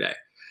Journal the other day.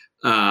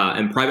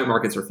 And private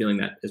markets are feeling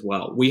that as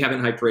well. We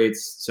haven't hiked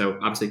rates, so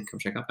obviously come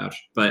check out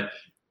Vouch.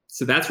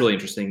 So that's really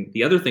interesting.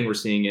 The other thing we're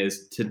seeing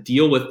is to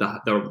deal with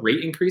the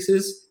rate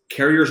increases,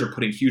 carriers are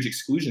putting huge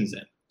exclusions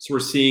in. So we're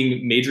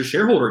seeing major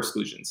shareholder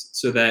exclusions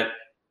so that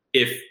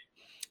if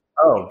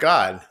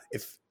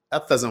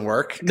that doesn't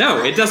work.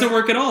 No, it doesn't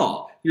work at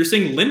all. You're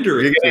seeing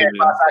lender exclusions. You're getting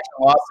a class action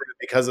lawsuit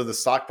because of the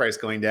stock price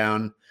going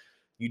down.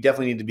 You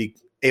definitely need to be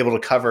able to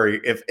cover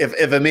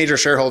if a major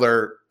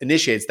shareholder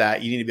initiates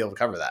that, you need to be able to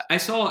cover that. I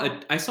saw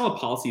a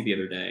policy the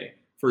other day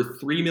for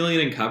 $3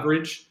 million in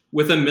coverage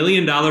with $1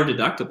 million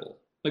deductible.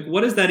 Like,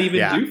 what does that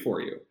even do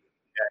for you?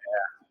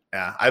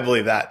 Yeah, I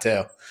believe that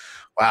too.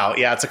 Wow.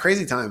 Yeah, it's a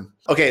crazy time.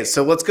 Okay,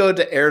 so let's go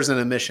to errors and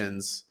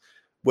omissions,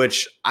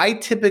 which I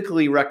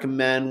typically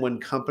recommend when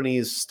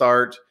companies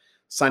start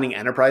signing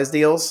enterprise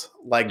deals,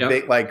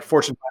 big, like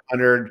Fortune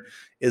 500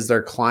 is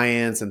their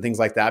clients and things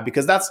like that,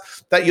 because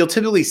that you'll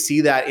typically see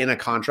that in a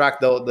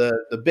contract. Though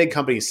the big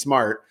company is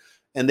smart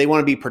and they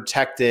want to be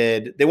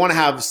protected. They want to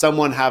have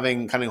someone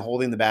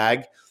holding the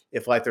bag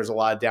if like there's a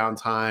lot of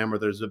downtime or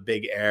there's a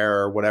big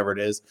error or whatever it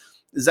is.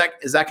 Is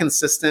that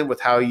consistent with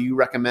how you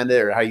recommend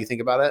it or how you think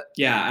about it?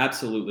 Yeah,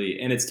 absolutely.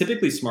 And it's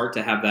typically smart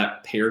to have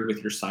that paired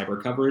with your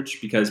cyber coverage,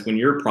 because when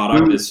your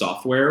product is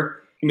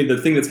software, I mean,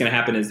 the thing that's going to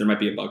happen is there might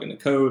be a bug in the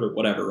code or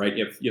whatever, right?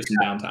 You have some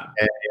downtime.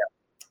 Yeah.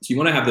 So you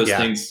want to have those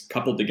things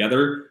coupled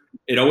together.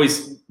 It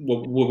always,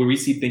 where we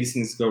see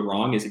things go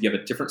wrong is if you have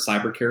a different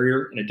cyber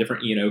carrier and a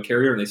different E&O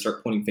carrier and they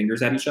start pointing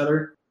fingers at each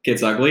other,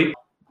 gets ugly.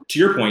 To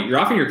your point, you're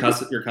offering your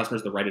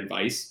customers the right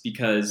advice,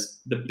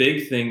 because the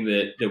big thing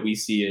that we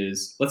see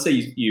is, let's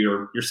say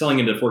you're selling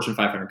into Fortune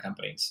 500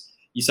 companies.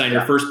 You sign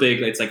your first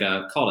big, it's like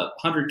called a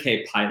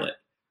 100K pilot.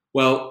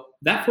 Well,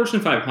 that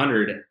Fortune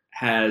 500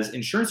 has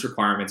insurance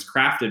requirements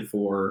crafted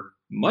for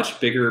much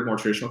bigger, more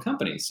traditional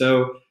companies.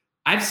 So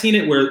I've seen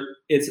it where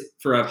it's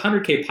for a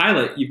 100K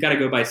pilot, you've got to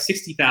go buy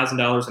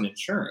 $60,000 in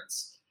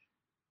insurance.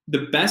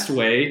 The best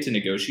way to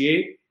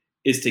negotiate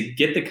is to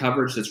get the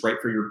coverage that's right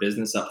for your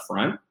business up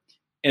front.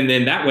 And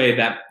then that way,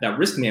 that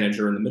risk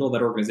manager in the middle of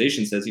that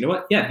organization says, you know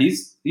what? Yeah,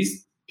 these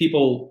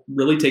people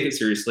really take it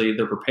seriously.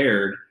 They're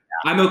prepared.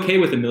 I'm okay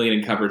with $1 million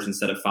in coverage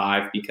instead of $5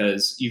 million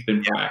because you've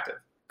been proactive.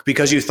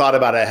 Because you thought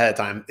about it ahead of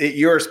time.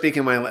 You're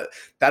speaking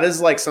that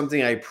is like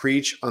something I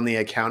preach on the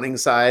accounting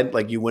side,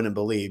 like you wouldn't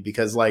believe,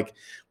 because like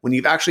when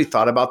you've actually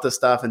thought about this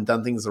stuff and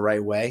done things the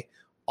right way,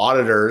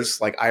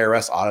 auditors, like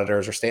IRS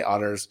auditors or state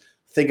auditors,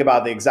 think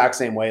about the exact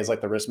same way as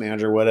like the risk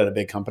manager would at a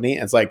big company.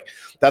 It's like,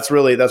 that's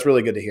really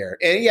good to hear.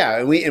 And yeah,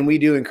 and we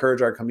do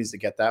encourage our companies to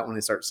get that when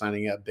they start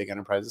signing up big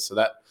enterprises. So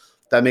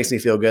that makes me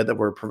feel good that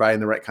we're providing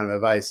the right kind of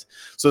advice.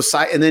 So,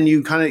 and then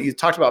you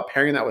talked about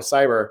pairing that with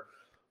cyber.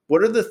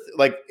 What are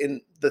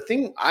the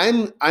thing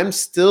I'm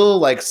still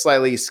like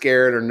slightly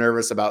scared or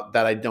nervous about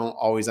that I don't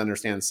always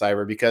understand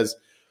cyber, because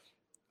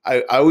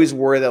I always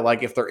worry that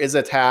like if there is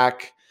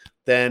attack,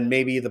 then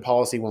maybe the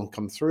policy won't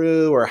come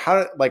through, or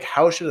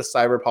how should a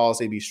cyber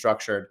policy be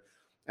structured,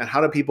 and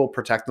how do people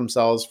protect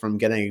themselves from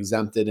getting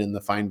exempted in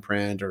the fine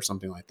print or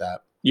something like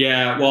that?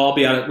 Yeah, well, I'll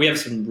be honest. We have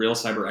some real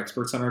cyber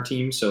experts on our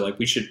team, so like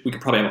we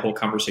could probably have a whole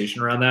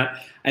conversation around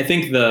that. I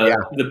think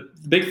the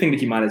big thing to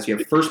keep in mind is you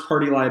have first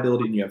party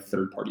liability and you have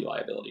third party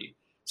liability.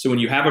 So when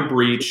you have a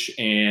breach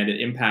and it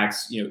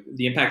impacts,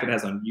 the impact it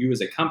has on you as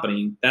a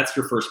company, that's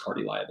your first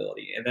party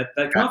liability, and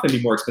that can often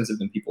be more expensive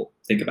than people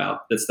think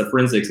about. That's the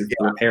forensics, it's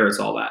the repair, it's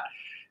all that.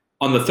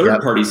 On the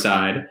third party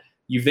side,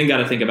 you've then got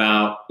to think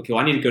about, okay,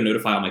 well, I need to go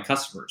notify all my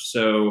customers.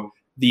 So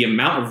the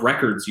amount of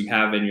records you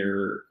have in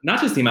your,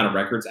 not just the amount of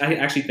records, I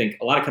actually think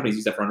a lot of companies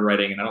use that for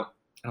underwriting, and I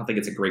don't think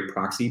it's a great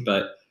proxy,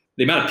 but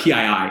the amount of PII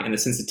and the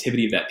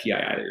sensitivity of that PII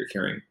that you're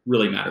carrying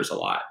really matters a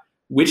lot.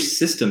 Which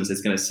systems it's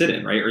going to sit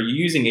in, right? Are you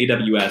using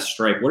AWS,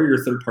 Stripe? What are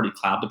your third-party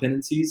cloud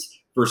dependencies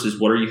versus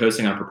what are you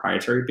hosting on a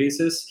proprietary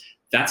basis?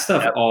 That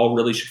stuff all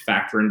really should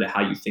factor into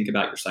how you think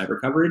about your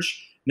cyber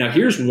coverage. Now,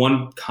 here's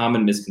one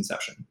common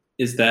misconception,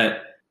 is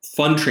that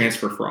fund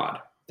transfer fraud,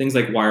 things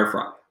like wire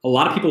fraud, a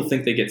lot of people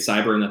think they get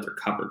cyber and that they're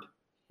covered.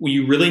 Well,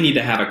 you really need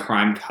to have a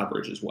crime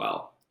coverage as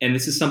well. And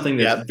this is something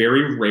that's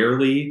very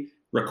rarely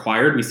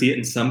required. We see it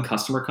in some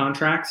customer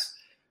contracts.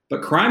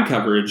 But crime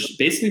coverage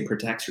basically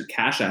protects your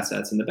cash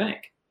assets in the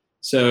bank.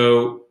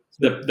 So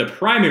the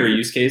primary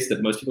use case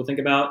that most people think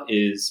about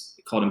is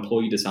called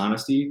employee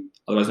dishonesty,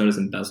 otherwise known as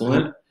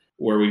embezzlement,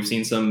 where we've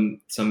seen some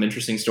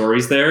interesting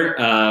stories there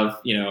of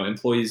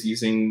employees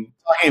using.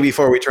 Talking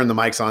before we turn the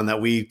mics on, that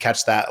we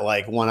catch that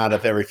like 1 out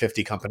of every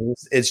 50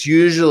 companies. It's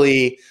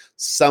usually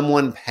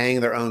someone paying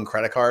their own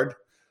credit card,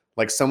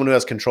 like someone who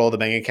has control of the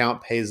bank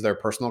account pays their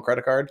personal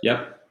credit card.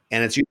 Yep.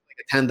 And it's usually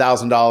like a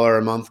 $10,000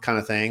 a month kind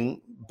of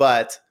thing,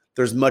 but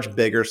there's much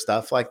bigger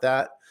stuff like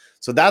that.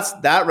 So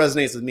that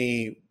resonates with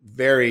me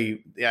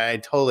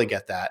I totally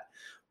get that.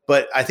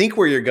 But I think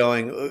where you're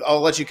going, I'll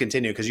let you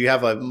continue because you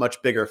have a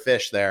much bigger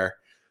fish there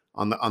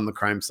on the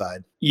crime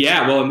side.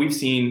 Yeah, well, and we've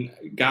seen,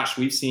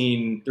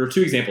 there are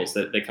two examples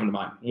that come to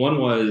mind. One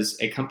was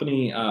a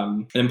company,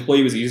 an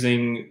employee was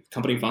using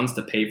company funds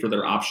to pay for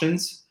their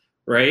options,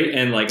 right?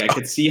 And like I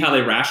could see how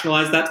they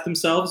rationalized that to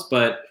themselves,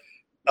 but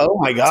oh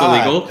my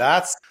God,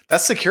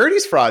 that's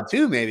securities fraud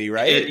too, maybe,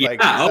 right?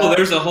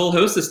 There's a whole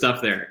host of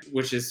stuff there,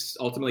 which is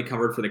ultimately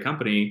covered for the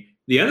company.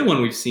 The other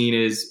one we've seen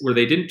is where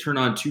they didn't turn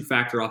on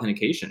two-factor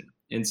authentication.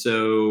 And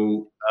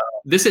so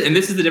this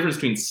is the difference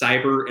between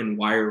cyber and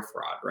wire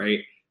fraud, right?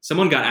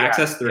 Someone got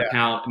access to their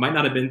account. It might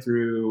not have been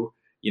through,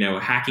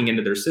 hacking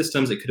into their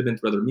systems. It could have been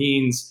through other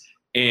means.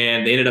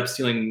 And they ended up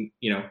stealing,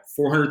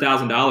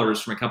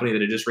 $400,000 from a company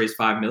that had just raised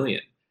 $5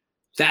 million.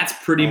 That's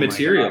pretty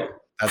material.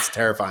 That's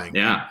terrifying.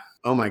 Yeah.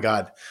 Oh my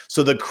God.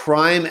 So the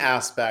crime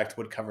aspect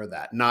would cover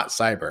that, not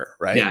cyber,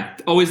 right? Yeah.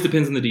 Always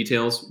depends on the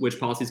details, which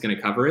policy is going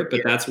to cover it.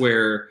 But that's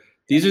where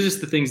these are just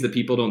the things that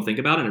people don't think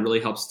about. And it really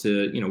helps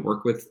to,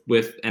 work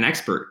with an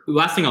expert.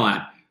 Last thing I'll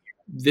add,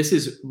 these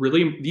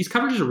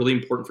coverages are really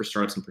important for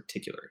startups in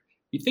particular.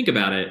 If you think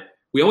about it,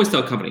 we always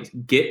tell companies,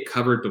 get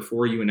covered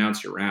before you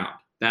announce your round.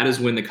 That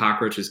is when the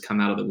cockroaches come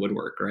out of the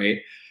woodwork, right?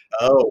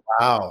 Oh,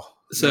 wow.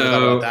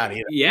 So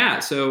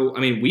so I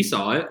mean, we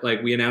saw it.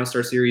 Like we announced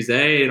our Series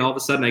A, and all of a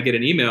sudden I get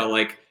an email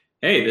like,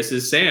 "Hey, this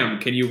is Sam.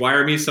 Can you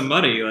wire me some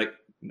money?" Like,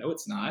 no,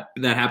 it's not.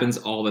 That happens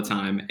all the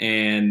time,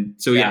 and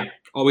so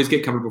always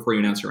get covered before you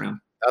announce your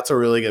round. That's a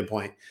really good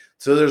point.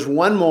 So there's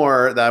one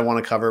more that I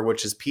want to cover,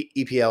 which is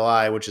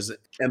EPLI, which is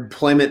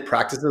employment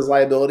practices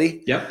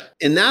liability. Yep.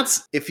 And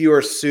that's if you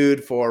are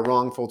sued for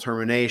wrongful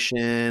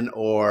termination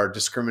or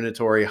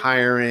discriminatory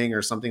hiring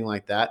or something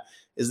like that.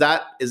 Is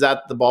that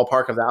the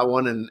ballpark of that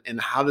one?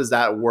 And how does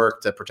that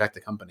work to protect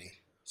the company?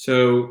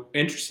 So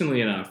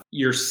interestingly enough,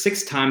 you're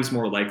 6 times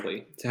more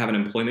likely to have an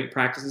employment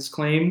practices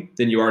claim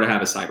than you are to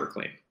have a cyber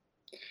claim.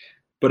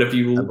 But if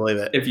you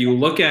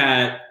look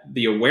at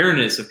the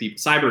awareness of people,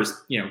 cyber is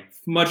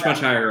much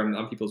higher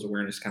on people's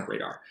awareness kind of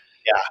radar.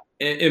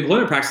 Yeah.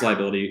 Employment practice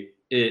liability,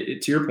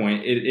 to your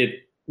point,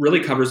 it really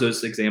covers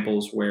those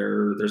examples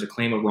where there's a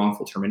claim of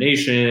wrongful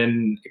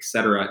termination, et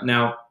cetera.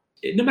 Now,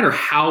 no matter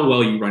how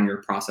well you run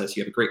your process,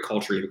 you have a great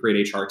culture, you have a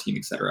great HR team,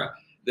 et cetera,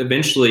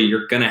 eventually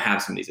you're going to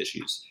have some of these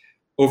issues.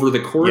 Over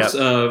the course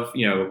of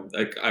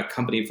a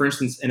company, for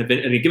instance, in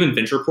a given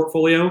venture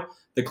portfolio,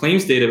 the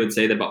claims data would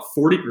say that about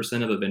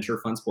 40% of a venture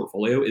fund's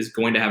portfolio is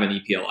going to have an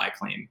EPLI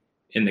claim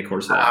in the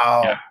course of that.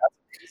 Wow,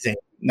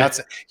 that's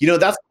amazing.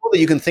 That's cool that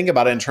you can think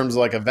about it in terms of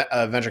like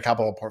a venture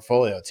capital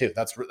portfolio too.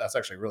 That's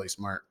actually really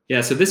smart. Yeah.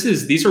 So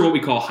these are what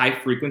we call high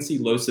frequency,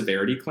 low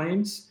severity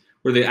claims,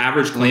 where the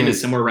average claim is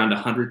somewhere around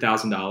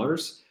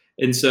 $100,000.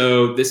 And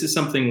so this is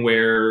something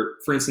where,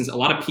 for instance, a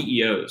lot of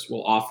PEOs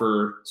will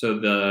offer, so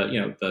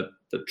the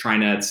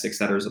Trinets, et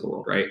cetera, of the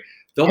world, right?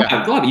 They'll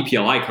have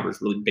EPLI coverage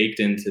really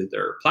baked into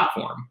their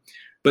platform.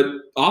 But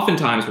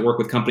oftentimes we'll work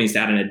with companies to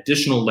add an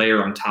additional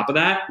layer on top of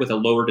that with a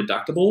lower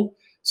deductible,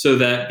 so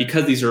that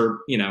because these are,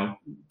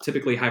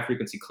 typically high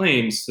frequency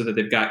claims, so that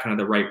they've got kind of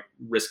the right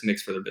risk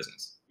mix for their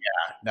business.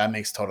 Yeah, that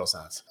makes total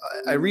sense.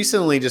 I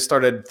recently just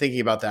started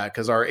thinking about that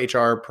because our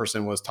HR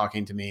person was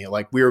talking to me.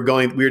 Like we were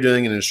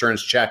doing an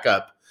insurance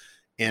checkup,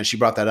 and she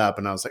brought that up,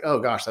 and I was like, oh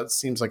gosh, that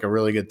seems like a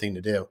really good thing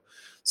to do.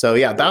 So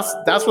yeah,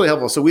 that's really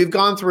helpful. So we've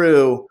gone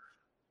through,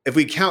 if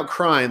we count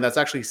crime, that's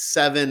actually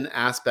 7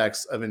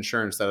 aspects of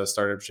insurance that a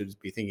startup should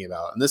be thinking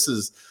about. And this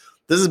has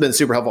been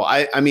super helpful.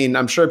 I mean,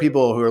 I'm sure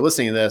people who are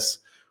listening to this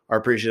are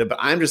appreciative, but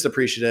I'm just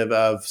appreciative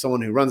of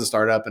someone who runs a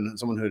startup and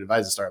someone who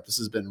advises a startup. This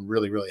has been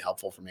really, really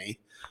helpful for me.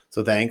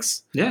 So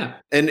thanks. Yeah.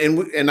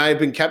 And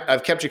I've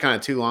kept you kind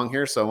of too long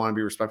here, so I want to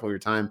be respectful of your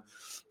time.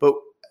 But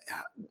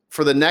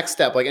for the next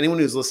step, like anyone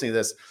who's listening to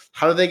this,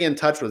 how do they get in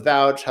touch with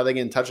Vouch? How do they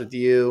get in touch with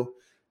you?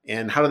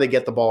 And how do they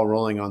get the ball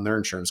rolling on their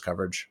insurance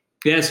coverage?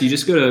 Yes, you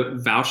just go to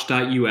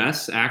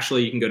vouch.us.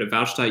 Actually, you can go to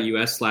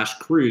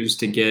vouch.us/cruise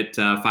to get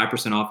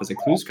 5% off as a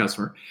cruise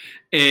customer.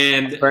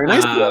 And very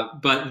nice.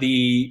 But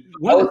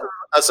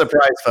a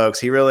surprise,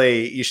 folks.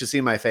 You should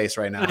see my face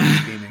right now.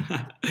 I'm beaming.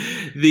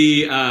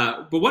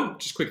 But one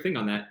just quick thing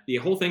on that. The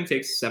whole thing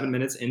takes 7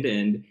 minutes end to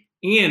end.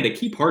 And the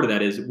key part of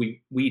that is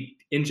we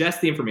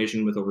ingest the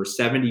information with over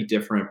 70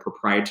 different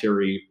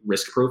proprietary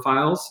risk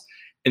profiles.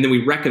 And then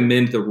we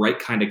recommend the right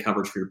kind of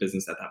coverage for your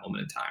business at that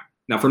moment in time.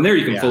 Now, from there,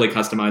 you can fully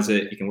customize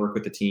it. You can work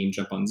with the team,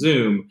 jump on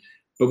Zoom,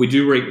 but we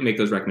do make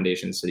those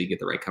recommendations so you get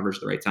the right coverage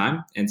at the right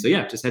time. And so,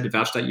 yeah, just head to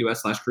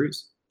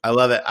vouch.us/cruise. I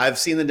love it. I've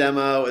seen the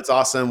demo. It's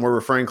awesome. We're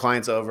referring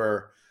clients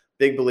over.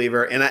 Big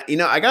believer. And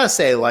I got to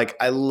say, like,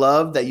 I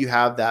love that you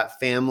have that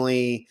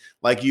family,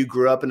 like you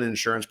grew up in an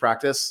insurance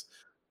practice.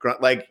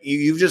 Like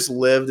you've just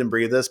lived and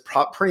breathed this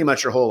pretty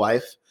much your whole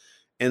life.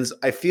 And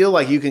I feel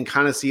like you can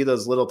kind of see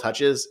those little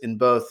touches in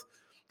both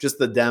just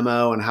the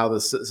demo and how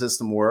the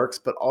system works,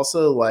 but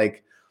also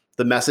like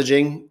the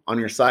messaging on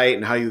your site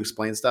and how you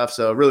explain stuff.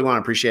 So I really want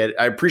to appreciate it.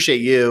 I appreciate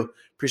you,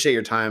 appreciate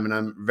your time, and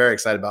I'm very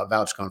excited about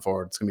Vouch going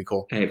forward. It's going to be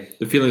cool. Hey,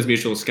 the feeling is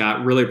mutual,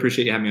 Scott. Really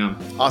appreciate you having me on.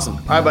 Awesome.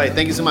 All right, buddy.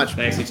 Thank you so much.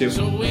 Thanks, you too.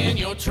 So when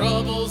your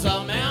troubles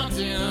are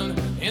mounting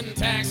in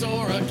tax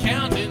or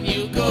accounting,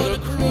 you go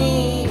to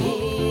Cruise.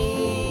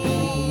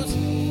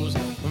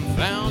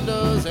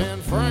 Founders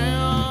and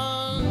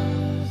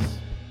friends.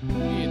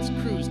 It's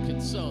Cruise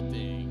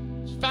Consulting.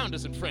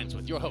 Founders and Friends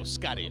with your host,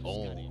 Scotty.